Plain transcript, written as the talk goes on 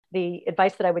the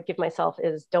advice that I would give myself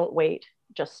is don't wait,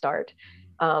 just start.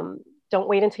 Don't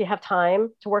wait until you have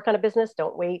time to work on a business.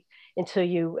 Don't wait until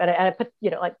you, and I put,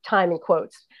 like time in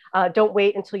quotes. Don't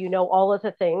wait until you know all of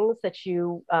the things that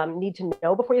you need to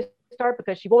know before you start,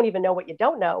 because you won't even know what you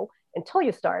don't know until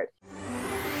you start.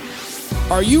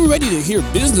 Are you ready to hear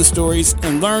business stories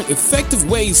and learn effective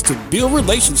ways to build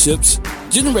relationships,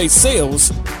 generate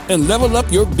sales, and level up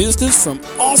your business from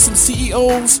awesome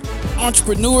CEOs,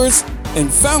 entrepreneurs, and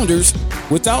founders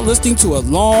without listening to a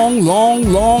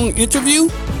long interview?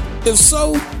 If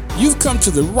so, you've come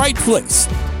to the right place.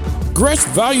 Gresh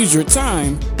values your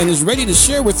time and is ready to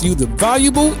share with you the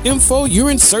valuable info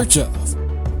you're in search of.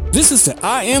 This is the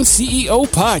I Am CEO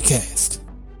podcast.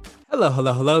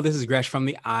 Hello. This is Gresh from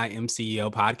the I Am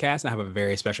CEO podcast. And I have a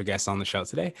very special guest on the show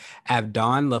today. I have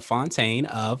Dawn LaFontaine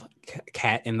of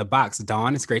Cat in the Box.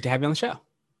 Dawn, it's great to have you on the show.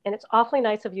 And it's awfully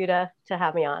nice of you to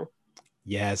have me on.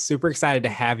 Yes, super excited to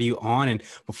have you on. And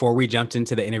before we jumped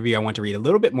into the interview, I want to read a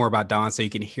little bit more about Dawn so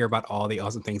you can hear about all the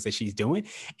awesome things that she's doing.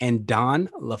 And Dawn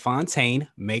LaFontaine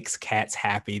makes cats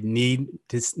happy.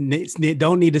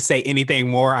 Don't need to say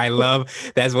anything more. I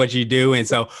love that's what you do. And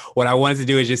so what I wanted to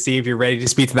do is just see if you're ready to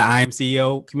speak to the I Am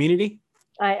CEO community.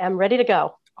 I am ready to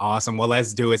go. Awesome. Well,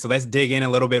 let's do it. So let's dig in a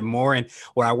little bit more. And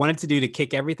what I wanted to do to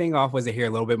kick everything off was to hear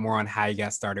a little bit more on how you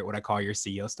got started, what I call your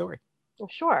CEO story.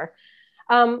 Sure.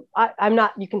 I'm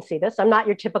not, you can see this, I'm not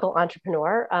your typical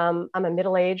entrepreneur. I'm a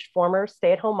middle-aged former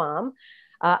stay-at-home mom.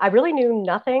 I really knew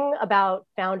nothing about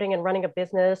founding and running a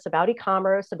business, about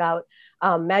e-commerce, about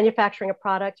manufacturing a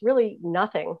product, really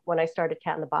nothing when I started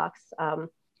Cat in the Box.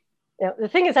 The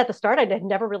thing is, at the start, I had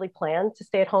never really planned to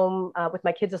stay at home with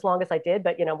my kids as long as I did.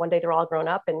 But, one day they're all grown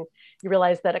up and you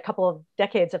realize that a couple of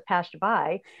decades have passed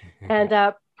by. And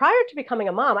prior to becoming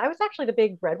a mom, I was actually the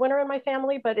big breadwinner in my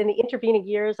family. But in the intervening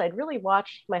years, I'd really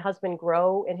watched my husband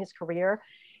grow in his career.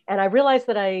 And I realized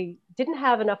that I didn't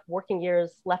have enough working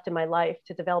years left in my life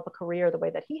to develop a career the way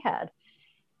that he had.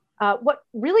 What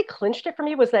really clinched it for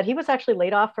me was that he was actually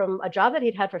laid off from a job that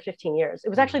he'd had for 15 years. It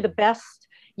was actually the best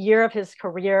year of his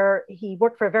career. He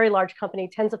worked for a very large company,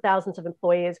 tens of thousands of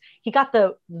employees. He got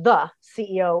the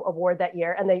CEO award that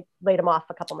year, and they laid him off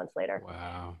a couple months later.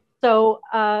 Wow. So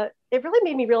it really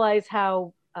made me realize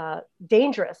how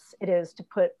dangerous it is to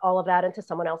put all of that into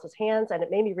someone else's hands. And it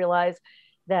made me realize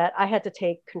that I had to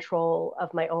take control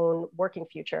of my own working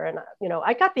future. And,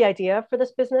 I got the idea for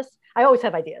this business. I always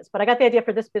have ideas, but I got the idea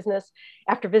for this business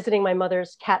after visiting my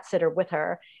mother's cat sitter with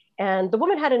her. And the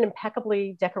woman had an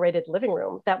impeccably decorated living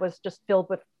room that was just filled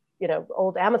with,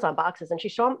 old Amazon boxes. And she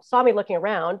saw me looking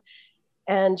around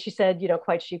and she said,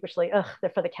 quite sheepishly, "Ugh,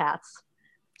 they're for the cats."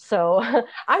 So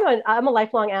I'm a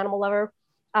lifelong animal lover.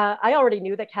 I already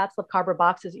knew that cats love cardboard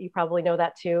boxes. You probably know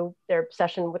that too. Their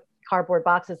obsession with cardboard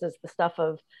boxes is the stuff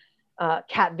of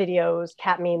cat videos,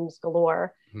 cat memes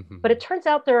galore. But it turns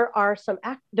out there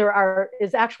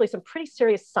is actually some pretty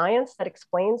serious science that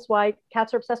explains why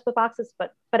cats are obsessed with boxes.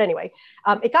 But anyway,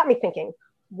 it got me thinking,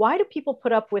 why do people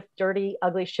put up with dirty,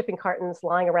 ugly shipping cartons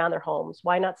lying around their homes?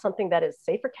 Why not something that is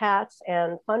safe for cats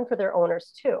and fun for their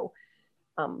owners too?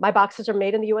 My boxes are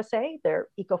made in the USA. They're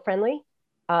eco-friendly.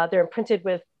 They're imprinted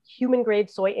with human-grade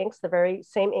soy inks, the very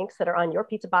same inks that are on your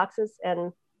pizza boxes.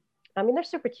 And I mean, they're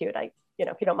super cute.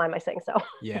 If you don't mind my saying so.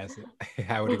 Yes,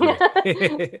 I would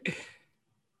agree.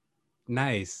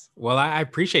 Nice. Well, I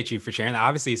appreciate you for sharing that.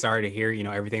 Obviously, sorry to hear,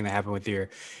 everything that happened with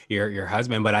your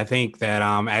husband. But I think that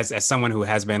as someone who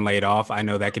has been laid off, I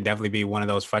know that can definitely be one of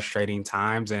those frustrating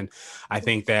times. And I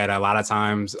think that a lot of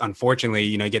times, unfortunately,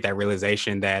 you get that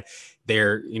realization that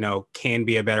there, can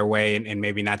be a better way and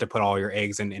maybe not to put all your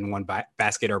eggs in one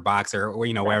basket or box or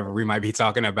whatever we might be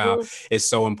talking about. Is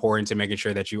so important to making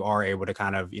sure that you are able to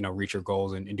kind of, reach your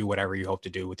goals and do whatever you hope to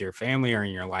do with your family or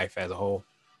in your life as a whole.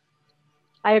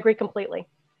 I agree completely.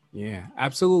 Yeah,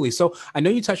 absolutely. So I know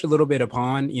you touched a little bit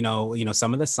upon,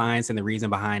 some of the science and the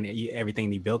reason behind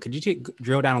everything you built. Could you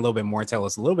drill down a little bit more, tell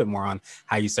us a little bit more on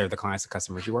how you serve the clients and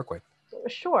customers you work with?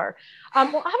 Sure.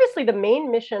 Well, obviously, the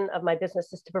main mission of my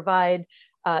business is to provide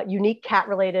unique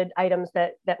cat-related items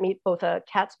that meet both a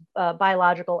cat's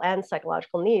biological and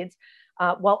psychological needs,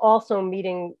 while also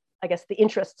meeting, I guess, the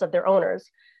interests of their owners.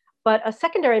 But a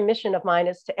secondary mission of mine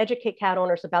is to educate cat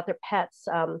owners about their pets.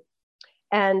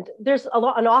 And there's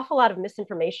an awful lot of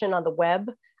misinformation on the web.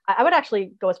 I would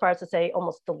actually go as far as to say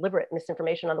almost deliberate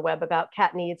misinformation on the web about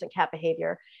cat needs and cat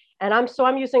behavior. And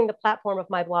I'm using the platform of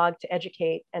my blog to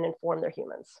educate and inform their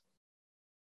humans.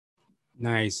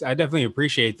 Nice. I definitely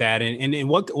appreciate that. And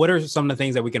what are some of the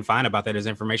things that we can find about that as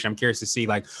information? I'm curious to see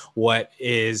what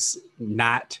is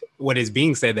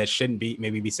being said that shouldn't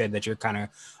be said that you're kind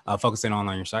of focusing on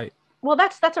your site. Well,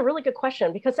 that's a really good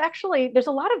question, because actually there's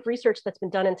a lot of research that's been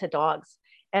done into dogs,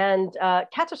 and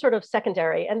cats are sort of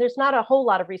secondary, and there's not a whole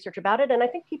lot of research about it. And I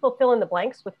think people fill in the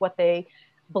blanks with what they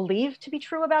believe to be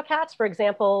true about cats. For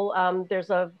example,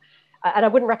 and I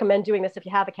wouldn't recommend doing this if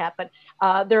you have a cat, but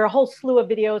there are a whole slew of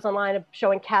videos online of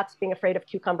showing cats being afraid of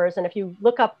cucumbers. And if you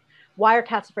look up why are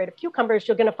cats afraid of cucumbers,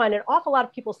 you're going to find an awful lot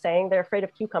of people saying they're afraid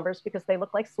of cucumbers because they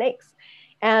look like snakes.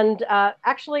 And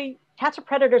actually, cats are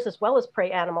predators as well as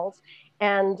prey animals.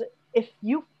 And if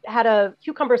you had a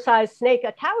cucumber-sized snake,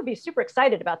 a cat would be super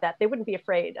excited about that. They wouldn't be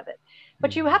afraid of it.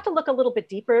 But you have to look a little bit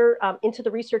deeper into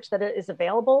the research that is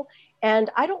available. And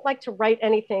I don't like to write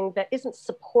anything that isn't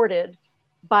supported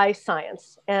by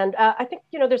science. And I think,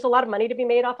 there's a lot of money to be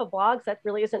made off of blogs. That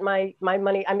really isn't my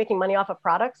money. I'm making money off of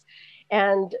products.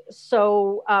 And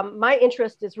so my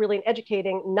interest is really in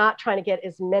educating, not trying to get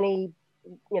as many,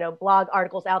 blog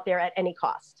articles out there at any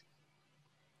cost.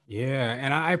 Yeah,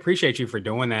 and I appreciate you for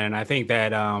doing that. And I think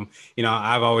that,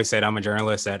 I've always said I'm a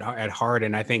journalist at heart.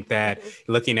 And I think that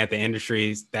looking at the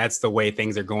industries, that's the way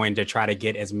things are going, to try to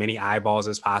get as many eyeballs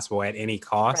as possible at any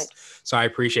cost. Right. So I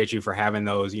appreciate you for having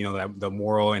those, the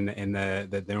moral and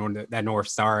that North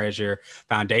Star as your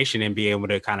foundation, and be able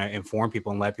to kind of inform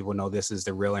people and let people know this is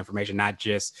the real information, not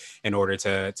just in order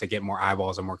to get more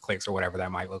eyeballs or more clicks or whatever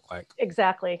that might look like.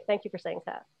 Exactly. Thank you for saying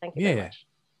that. Thank you very much.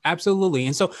 Absolutely.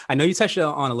 And so I know you touched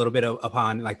on a little bit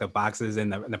upon like the boxes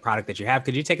and the product that you have.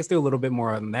 Could you take us through a little bit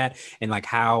more on that, and like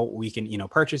how we can,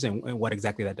 purchase and what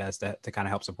exactly that does to kind of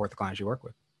help support the clients you work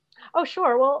with? Oh,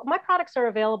 sure. Well, my products are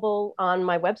available on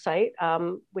my website,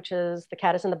 which is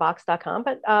thecatisinthebox.com,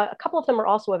 but a couple of them are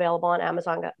also available on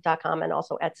Amazon.com and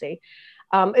also Etsy.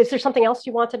 Is there something else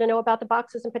you wanted to know about the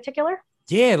boxes in particular?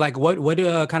 Yeah, like what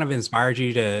kind of inspired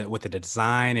you with the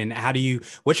design, and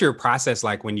what's your process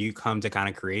like when you come to kind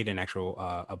of create an actual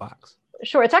a box?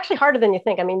 Sure. It's actually harder than you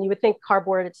think. I mean, you would think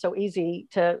cardboard, it's so easy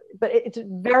but it's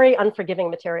very unforgiving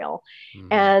material.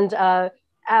 And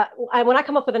when I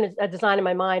come up with a design in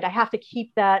my mind, I have to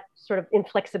keep that sort of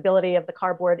inflexibility of the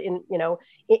cardboard in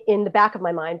the back of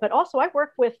my mind. But also I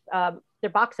work with they're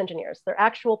box engineers. They're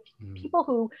actual people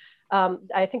who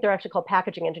I think they're actually called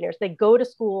packaging engineers. They go to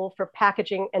school for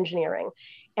packaging engineering,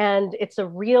 and it's a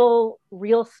real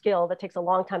skill that takes a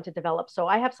long time to develop. So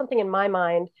I have something in my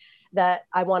mind that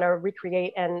I want to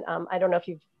recreate. And I don't know if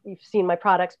you've seen my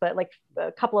products, but like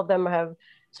a couple of them have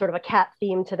sort of a cat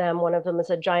theme to them. One of them is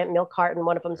a giant milk carton.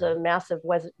 One of them is a massive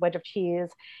wedge of cheese.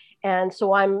 And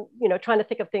so I'm, trying to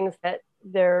think of things that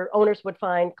their owners would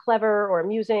find clever or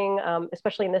amusing,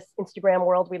 especially in this Instagram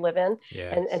world we live in,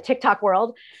 and TikTok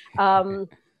world,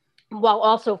 while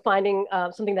also finding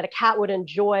something that a cat would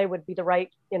enjoy, would be the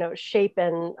right, shape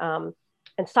and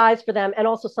size for them, and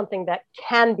also something that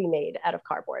can be made out of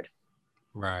cardboard.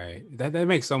 Right. That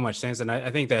makes so much sense. And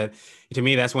I think that, to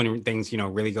me, that's when things,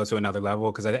 really go to another level.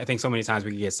 Because I think so many times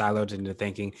we can get siloed into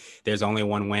thinking there's only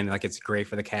one win, like it's great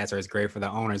for the cats or it's great for the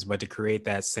owners. But to create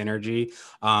that synergy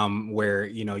where,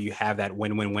 you have that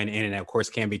win-win-win in, and of course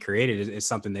can be created, is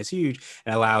something that's huge,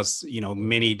 and allows,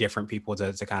 many different people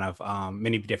to kind of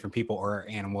many different people or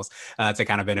animals to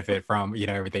kind of benefit from,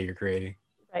 everything you're creating.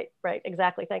 Right.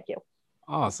 Exactly. Thank you.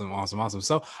 Awesome.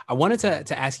 So I wanted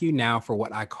to ask you now for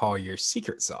what I call your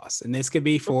secret sauce. And this could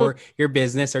be for your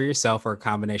business or yourself, or a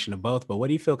combination of both. But what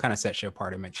do you feel kind of sets you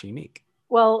apart and makes you unique?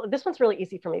 Well, this one's really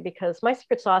easy for me, because my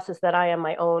secret sauce is that I am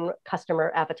my own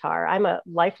customer avatar. I'm a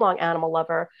lifelong animal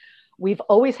lover. We've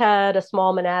always had a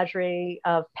small menagerie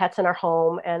of pets in our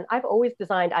home, and I've always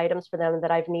designed items for them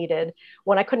that I've needed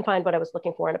when I couldn't find what I was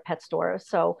looking for in a pet store.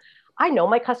 So I know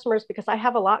my customers because I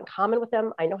have a lot in common with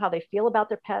them. I know how they feel about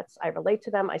their pets. I relate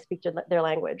to them. I speak to their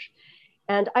language.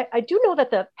 And I do know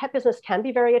that the pet business can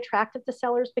be very attractive to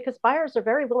sellers, because buyers are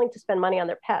very willing to spend money on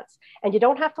their pets. And you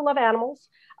don't have to love animals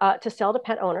to sell to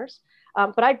pet owners.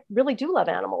 But I really do love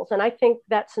animals. And I think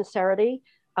that sincerity,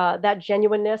 that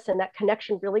genuineness, and that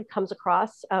connection really comes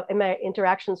across in my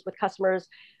interactions with customers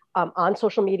on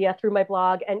social media, through my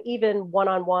blog, and even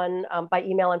one-on-one by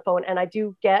email and phone. And I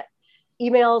do get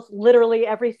emails literally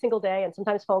every single day, and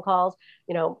sometimes phone calls.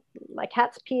 My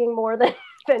cat's peeing more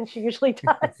than she usually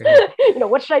does.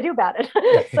 What should I do about it?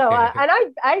 So,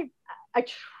 and I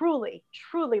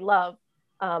truly love,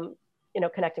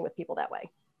 connecting with people that way.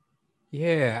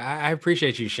 Yeah, I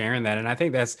appreciate you sharing that. And I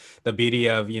think that's the beauty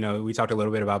of, we talked a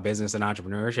little bit about business and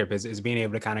entrepreneurship is being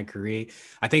able to kind of create.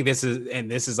 I think this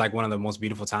is like one of the most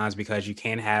beautiful times because you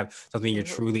can have something you're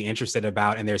Hmm. truly interested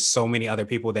about. And there's so many other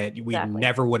people that we Exactly.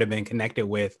 never would have been connected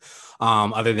with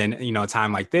other than, a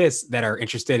time like this that are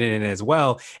interested in it as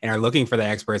well and are looking for the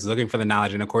experts, looking for the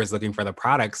knowledge, and of course, looking for the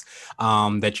products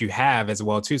that you have as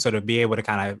well, too. So to be able to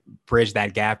kind of bridge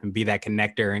that gap and be that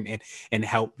connector and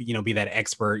help, be that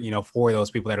expert, for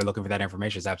those people that are looking for that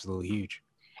information is absolutely huge.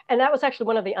 And that was actually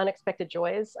one of the unexpected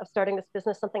joys of starting this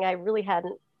business, something I really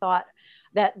hadn't thought,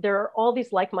 that there are all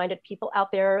these like-minded people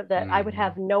out there that I would Mhm.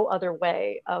 have no other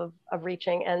way of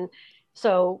reaching. And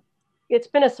so it's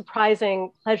been a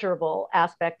surprising, pleasurable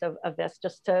aspect of this,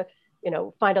 just to,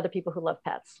 find other people who love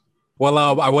pets. Well,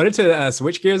 I wanted to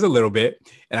switch gears a little bit,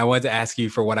 and I wanted to ask you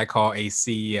for what I call a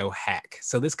CEO hack.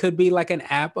 So this could be like an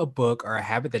app, a book, or a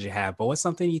habit that you have, but what's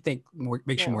something you think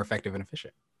makes you Yeah. more effective and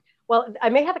efficient? Well, I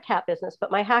may have a cat business,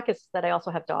 but my hack is that I also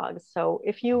have dogs. So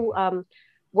if you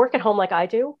work at home like I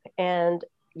do and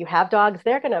you have dogs,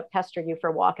 they're going to pester you for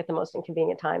a walk at the most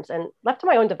inconvenient times. And left to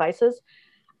my own devices,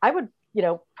 I would,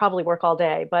 probably work all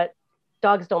day, but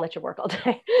dogs don't let you work all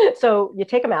day. So you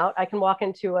take them out. I can walk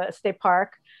into a state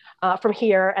park from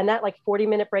here, and that like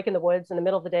 40-minute break in the woods in the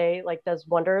middle of the day like does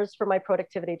wonders for my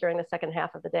productivity during the second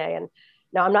half of the day. And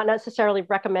now I'm not necessarily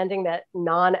recommending that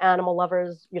non-animal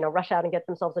lovers, rush out and get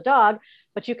themselves a dog,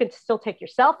 but you can still take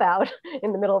yourself out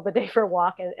in the middle of the day for a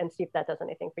walk and see if that does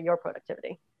anything for your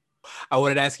productivity. I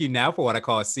wanted to ask you now for what I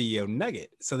call a CEO nugget.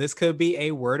 So this could be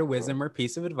a word of wisdom or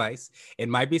piece of advice. It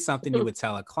might be something you would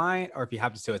tell a client, or if you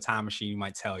hop into a time machine, you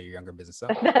might tell your younger business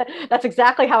self. That's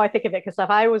exactly how I think of it. Because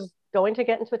if I was going to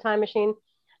get into a time machine,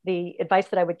 the advice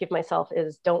that I would give myself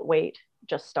is don't wait,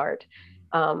 just start.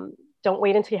 Don't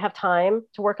wait until you have time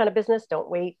to work on a business. Don't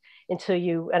wait until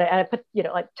and I put,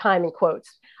 like time in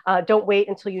quotes. Don't wait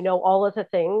until you know all of the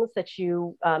things that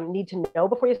you need to know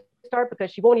before you start,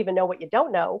 because you won't even know what you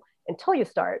don't know until you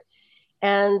start.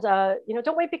 And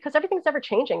don't wait, because everything's ever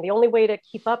changing. The only way to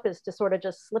keep up is to sort of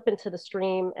just slip into the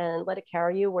stream and let it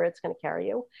carry you where it's going to carry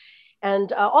you.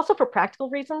 And also for practical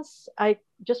reasons, I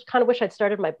just kind of wish I'd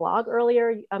started my blog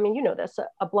earlier. I mean, you know this,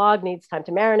 a blog needs time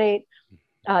to marinate.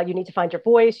 You need to find your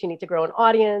voice. You need to grow an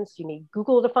audience. You need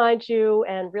Google to find you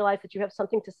and realize that you have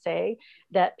something to say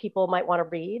that people might want to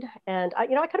read. And I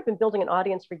could have been building an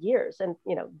audience for years, and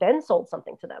then sold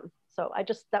something to them. So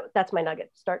that's my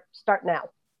nugget. Start now.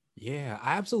 Yeah,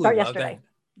 I absolutely Start love that. yesterday.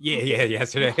 Yeah,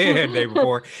 yesterday, the day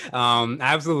before. I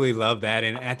absolutely love that.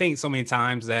 And I think so many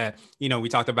times that, we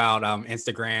talked about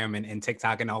Instagram and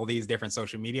TikTok and all these different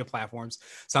social media platforms.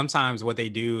 Sometimes what they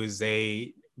do is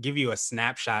they give you a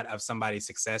snapshot of somebody's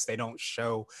success. They don't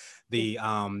show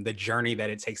the journey that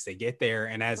it takes to get there.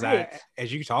 And Right.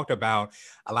 as you talked about,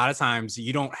 a lot of times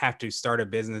you don't have to start a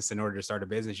business in order to start a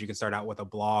business. You can start out with a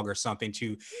blog or something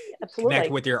to connect Absolutely.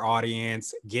 with your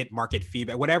audience, get market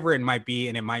feedback, whatever it might be,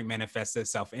 and it might manifest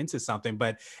itself into something,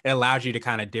 but it allows you to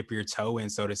kind of dip your toe in,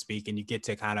 so to speak, and you get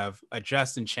to kind of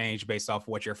adjust and change based off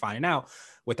what you're finding out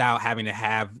without having to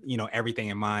have, everything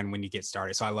in mind when you get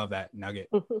started. So I love that nugget.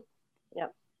 Yeah.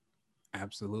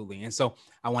 Absolutely. And so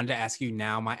I wanted to ask you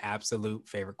now my absolute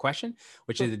favorite question,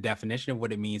 which is the definition of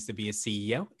what it means to be a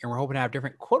CEO. And we're hoping to have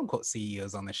different quote unquote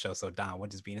CEOs on the show. So Don, what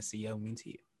does being a CEO mean to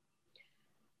you?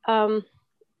 Um,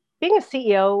 Being a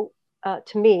CEO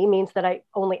to me means that I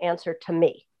only answer to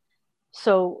me.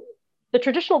 So the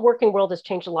traditional working world has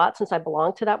changed a lot since I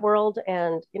belong to that world.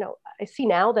 And, I see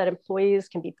now that employees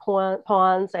can be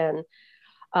pawns, and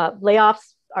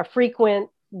layoffs are frequent,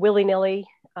 willy nilly.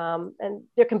 And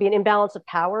there can be an imbalance of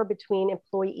power between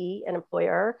employee and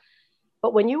employer.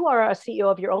 But when you are a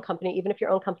CEO of your own company, even if your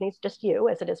own company is just you,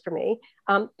 as it is for me,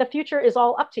 the future is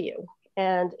all up to you.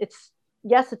 And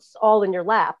yes, it's all in your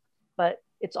lap, but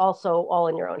it's also all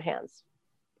in your own hands.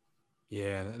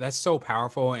 Yeah, that's so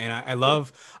powerful. And I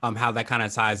love how that kind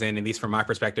of ties in, at least from my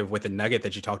perspective, with the nugget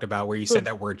that you talked about, where you said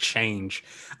that word change.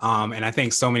 And I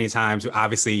think so many times,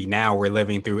 obviously, now we're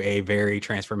living through a very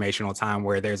transformational time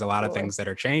where there's a lot of Absolutely. things that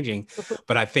are changing.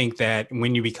 But I think that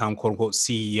when you become quote unquote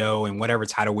CEO and whatever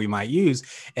title we might use,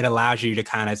 it allows you to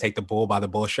kind of take the bull by the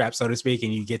bootstrap, so to speak,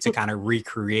 and you get to kind of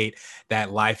recreate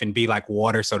that life and be like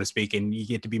water, so to speak. And you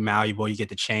get to be malleable, you get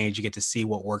to change, you get to see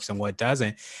what works and what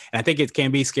doesn't. And I think it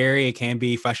can be scary. It can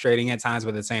be frustrating at times, but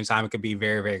at the same time, it could be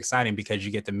very, very exciting because you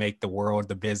get to make the world,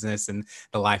 the business, and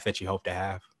the life that you hope to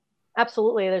have.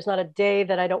 Absolutely. There's not a day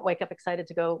that I don't wake up excited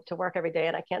to go to work every day.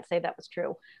 And I can't say that was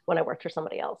true when I worked for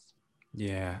somebody else.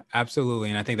 Yeah, absolutely.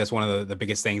 And I think that's one of the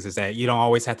biggest things is that you don't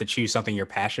always have to choose something you're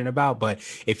passionate about, but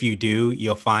if you do,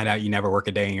 you'll find out you never work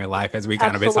a day in your life, as we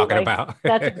kind of been talking Absolutely. about.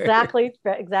 That's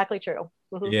exactly true.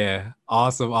 Mhm. Yeah.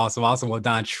 Awesome. Awesome. Awesome. Well,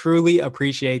 Don, truly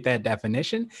appreciate that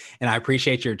definition. And I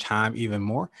appreciate your time even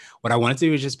more. What I wanted to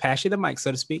do is just pass you the mic,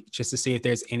 so to speak, just to see if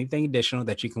there's anything additional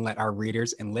that you can let our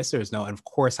readers and listeners know. And of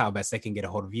course, how best they can get a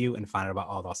hold of you and find out about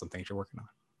all the awesome things you're working on.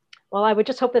 Well, I would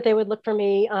just hope that they would look for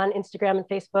me on Instagram and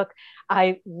Facebook.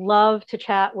 I love to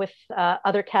chat with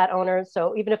other cat owners.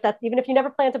 So even if you never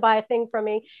plan to buy a thing from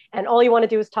me and all you want to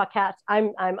do is talk cats,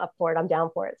 I'm up for it. I'm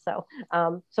down for it. So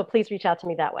please reach out to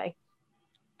me that way.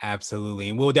 Absolutely.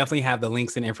 And we'll definitely have the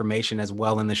links and information as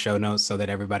well in the show notes so that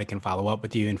everybody can follow up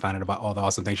with you and find out about all the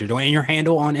awesome things you're doing. And your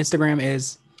handle on Instagram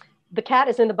is? The cat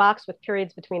is in the box with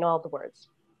periods between all the words.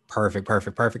 Perfect.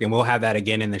 And we'll have that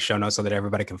again in the show notes so that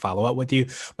everybody can follow up with you.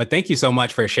 But thank you so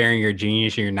much for sharing your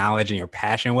genius, your knowledge, and your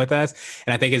passion with us.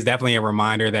 And I think it's definitely a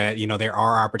reminder that, there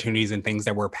are opportunities and things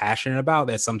that we're passionate about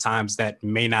that sometimes that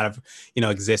may not have,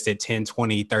 existed 10,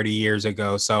 20, 30 years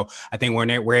ago. So I think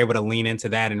we're able to lean into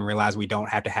that and realize we don't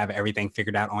have to have everything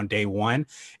figured out on day one.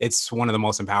 It's one of the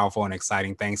most powerful and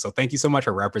exciting things. So thank you so much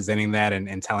for representing that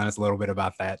and telling us a little bit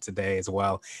about that today as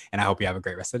well. And I hope you have a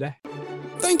great rest of the day.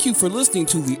 Thank you for listening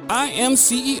to the I Am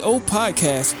CEO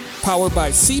podcast, powered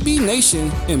by CB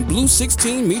Nation and Blue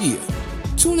 16 Media.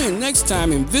 Tune in next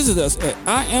time and visit us at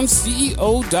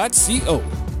imceo.co.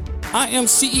 I Am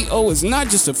CEO is not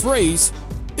just a phrase,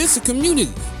 it's a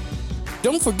community.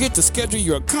 Don't forget to schedule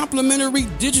your complimentary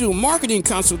digital marketing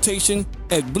consultation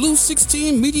at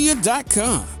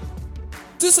blue16media.com.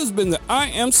 This has been the I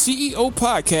Am CEO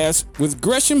podcast with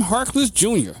Gresham Harkless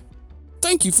Jr.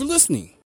 Thank you for listening.